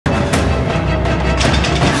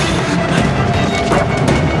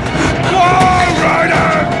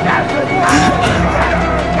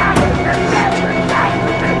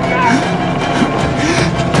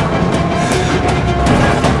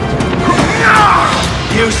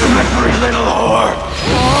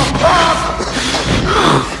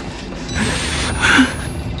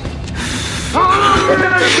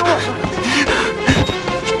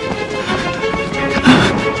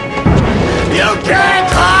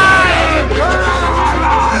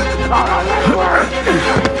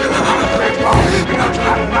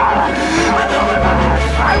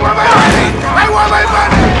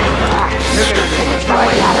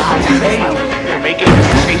They're making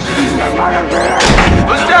mistakes.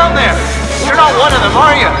 Who's down there? You're not one of them,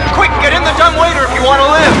 are you? Quick, get in the dumbwaiter if you want to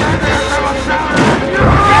live.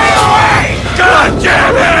 Get away! God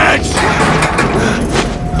damn it!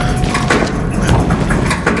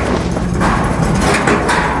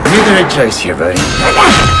 You made the right choice here, buddy.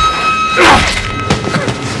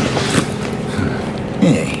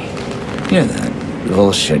 Hey, you're that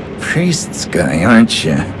bullshit priest's guy, aren't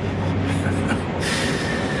you?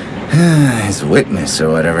 His witness or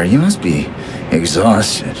whatever. You must be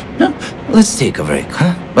exhausted. No, let's take a break,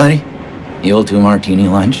 huh, buddy? The old 2-martini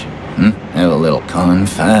lunch? Have a little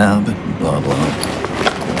confab, blah, blah.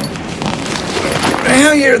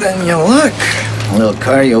 Heavier than you look. A little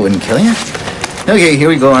cardio wouldn't kill you. Okay, here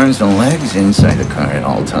we go, arms and legs inside the car at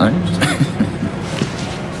all times.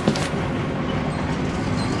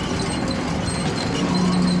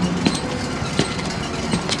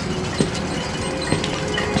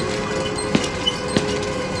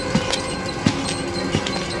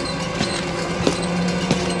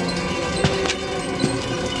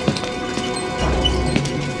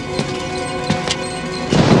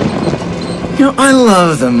 You know, I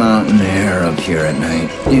love the mountain air up here at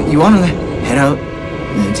night. You want to head out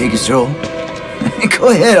and take a stroll? Go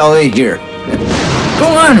ahead, I'll wait here. Go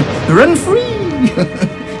on, run free.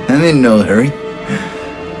 I'm in no hurry.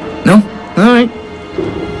 No? All right.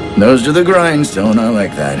 Nose to the grindstone, I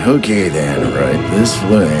like that. Okay then, right this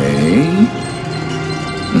way.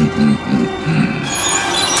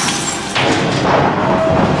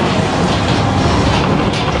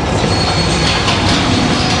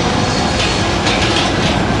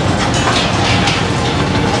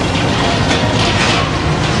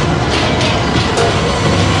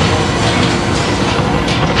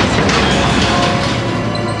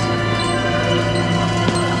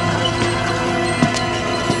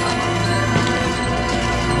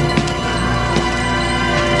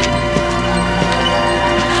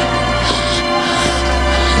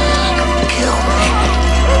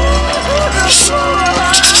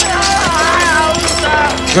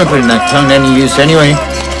 You're not putting that tongue to any use anyway.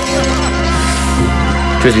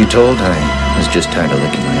 Truth be told, I was just tired of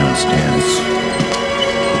licking my own stance.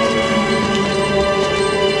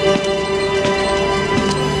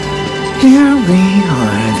 Here we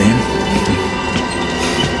are, then.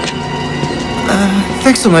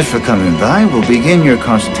 Thanks so much for coming by. We'll begin your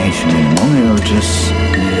consultation in a moment. It'll just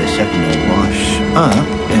need a second to wash up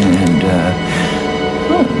and,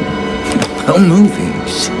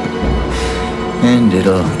 movies. And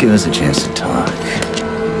it'll give us a chance to talk.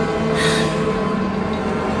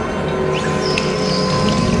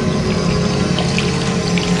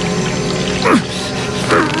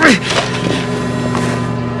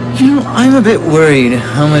 You know, I'm a bit worried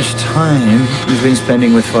how much time you've been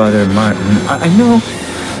spending with Father Martin.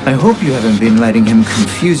 I hope you haven't been letting him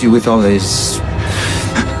confuse you with all this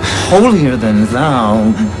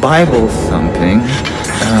holier-than-thou Bible thumping.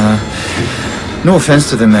 No offense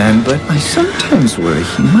to the man, but I sometimes worry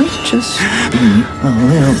he might just be a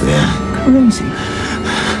little bit crazy.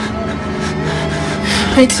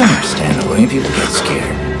 It's understandable when people get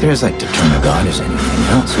scared. They're as like to turn to God as anything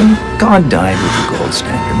else. And God died with the gold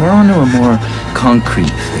standard. We're on to a more concrete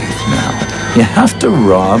faith now. You have to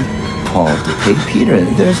rob Paul to pay Peter.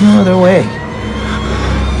 There's no other way.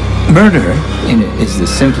 Murder is the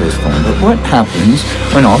simplest form, but what happens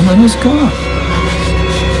when all money is gone?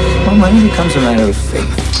 Well, money becomes a matter of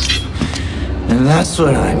faith. And that's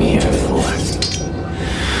what I'm here for.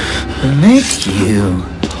 To make you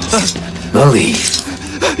believe.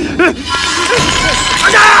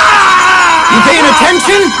 You paying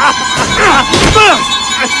attention?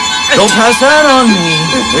 Don't pass that on me.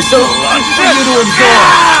 There's a lot for you to absorb.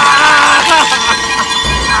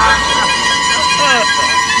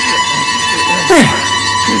 There.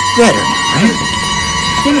 It's better now, right?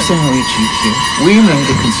 You understand how we achieved here? We made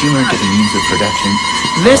the consumer into the means of production.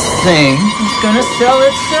 This thing is gonna sell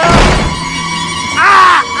itself.